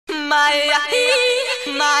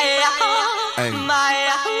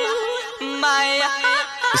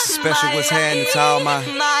It's a special what's happening to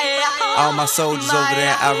all my soldiers over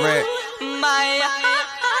there in Iraq.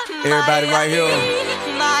 Everybody right here.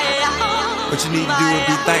 What you need to do is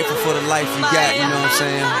be thankful for the life you got, you know what I'm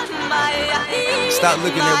saying? Stop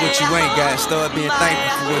looking at what you ain't got, start being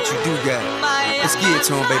thankful for what you do got. Let's get it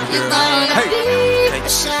to him, baby girl. Hey!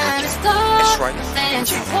 That's right.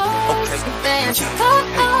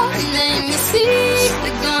 Let me see.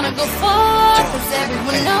 We're gonna go far, cause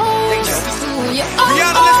everyone knows who you are.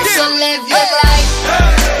 Rihanna, let's get it. So live your life.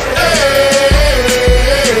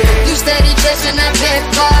 You steady chasing that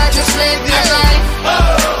paper, just live your life.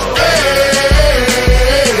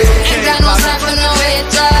 Ain't got no time for no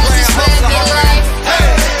haters, just live your life.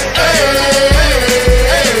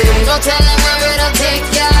 Go tell them where it'll take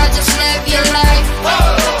ya, just live your life.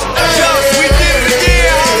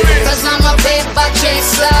 Cause I'm a paper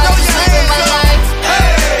chaser, just living my life.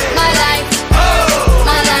 My life,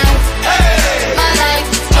 my life, my life,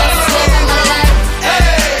 just living my life.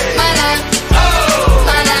 My life,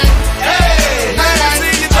 my life, my life,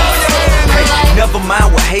 just living my life. Never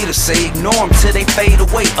mind what haters say, ignore them till they fade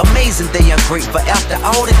away. Amazing they ungrateful after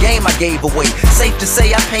all the game I gave away. Safe to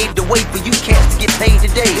say I paved the way for you cats to get paid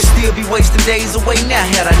today. Still be wasting days away now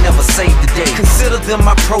had I never saved the day. Consider them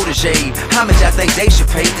my protege, how much I think they should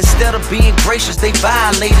pay. Instead of being gracious, they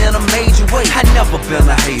violate in a major way. I never been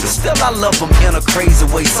a hater, still I love them in a crazy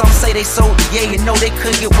way. Some say they sold the yay and know they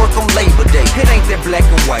couldn't get work on Labor Day. It ain't that black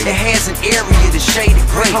and white, it has an area that's shaded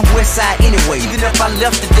gray. I'm west side anyway, even if I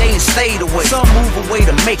left today and stayed away. Some move away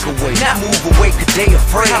to make a way, not move away cause they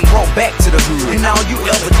afraid. I brought back to the hood, and all you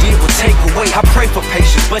ever did was take away. I pray for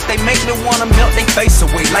patience, but they make me wanna melt they face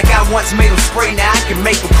away. Like I once made them spray, now I can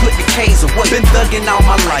make them put the K's away. Been thugging all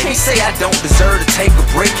my life, can't say I don't deserve to take a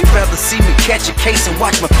break. You'd rather see me catch a case and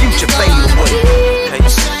watch my future fade away. Okay.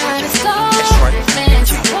 That's right.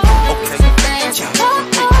 Okay.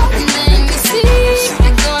 Let me see.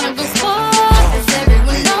 We're gonna go far, cause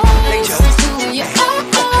everyone knows who you are.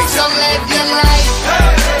 So live your life.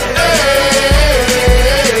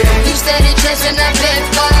 You steady chasing that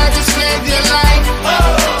paper, just live your life.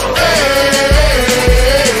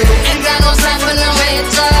 Ain't got no time for no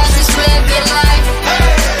haters, just live your life.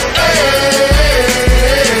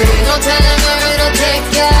 No telling where it'll take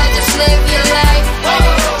ya, just live your life.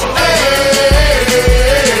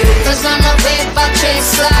 Cause I'm a paper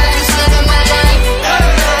chaser, just living my life.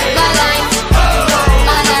 My life,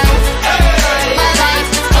 my life, my life,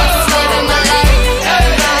 just living my life.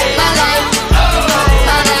 My life,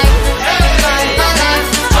 my life, my life,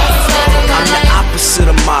 just living my I'm the life. opposite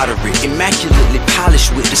of moderate, immaculately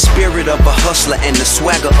polished with the spirit of a hustler and the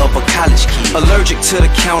swagger of a college kid. Allergic to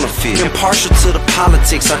the counterfeit, impartial to the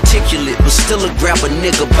politics, articulate, but still a grab a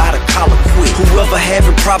nigga by the collar quick. Whoever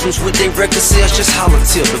having problems with their record sales, just holler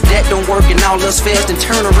tip. If that don't work and all else fails, then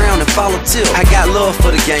turn around and follow tip. I got love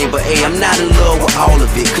for the game, but hey, I'm not in love with all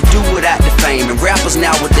of it. Could do without the fame, and rappers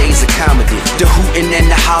nowadays are comedy. The hooting and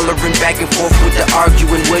the hollering, back and forth with the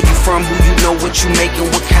arguing. Where you from, who you know, what you making,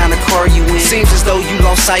 what kind of car you in. Seems as though you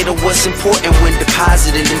lost sight of what's important when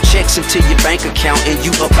depositing them checks into your bank account and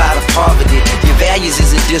you up out of poverty. Your values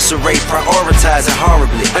is in disarray, prioritizing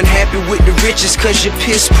horribly. Unhappy with the riches cause you're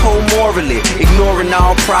piss poor morally. Ignoring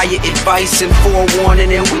all prior advice and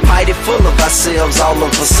forewarning, and we mighty full of ourselves all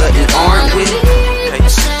of a sudden, aren't we? Okay.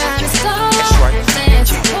 That's right.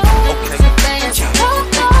 Okay.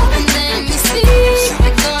 Let me see.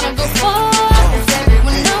 We're gonna go far, cause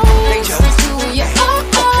everyone knows who you are.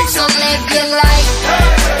 So live your life.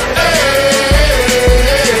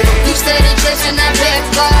 You steady chasing that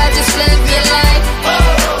paper, just live your life.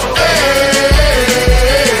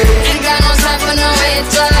 Ain't got no time for no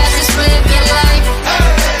haters, just live your life.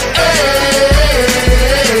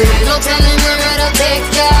 No telling where it'll take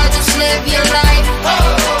ya, just live your life.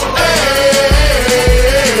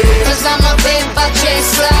 Cause I'm a paper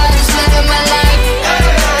chaser, just living my life.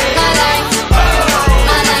 My life,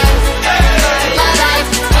 my life, my life,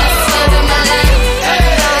 just living my life.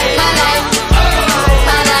 My life,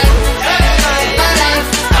 my life, my life.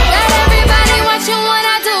 Let everybody watching what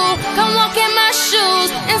I do, come walk in my shoes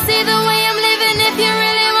and see the way I'm living if you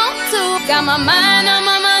really want to. Got my mind on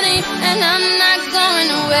my money and I'm not going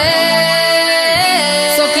away.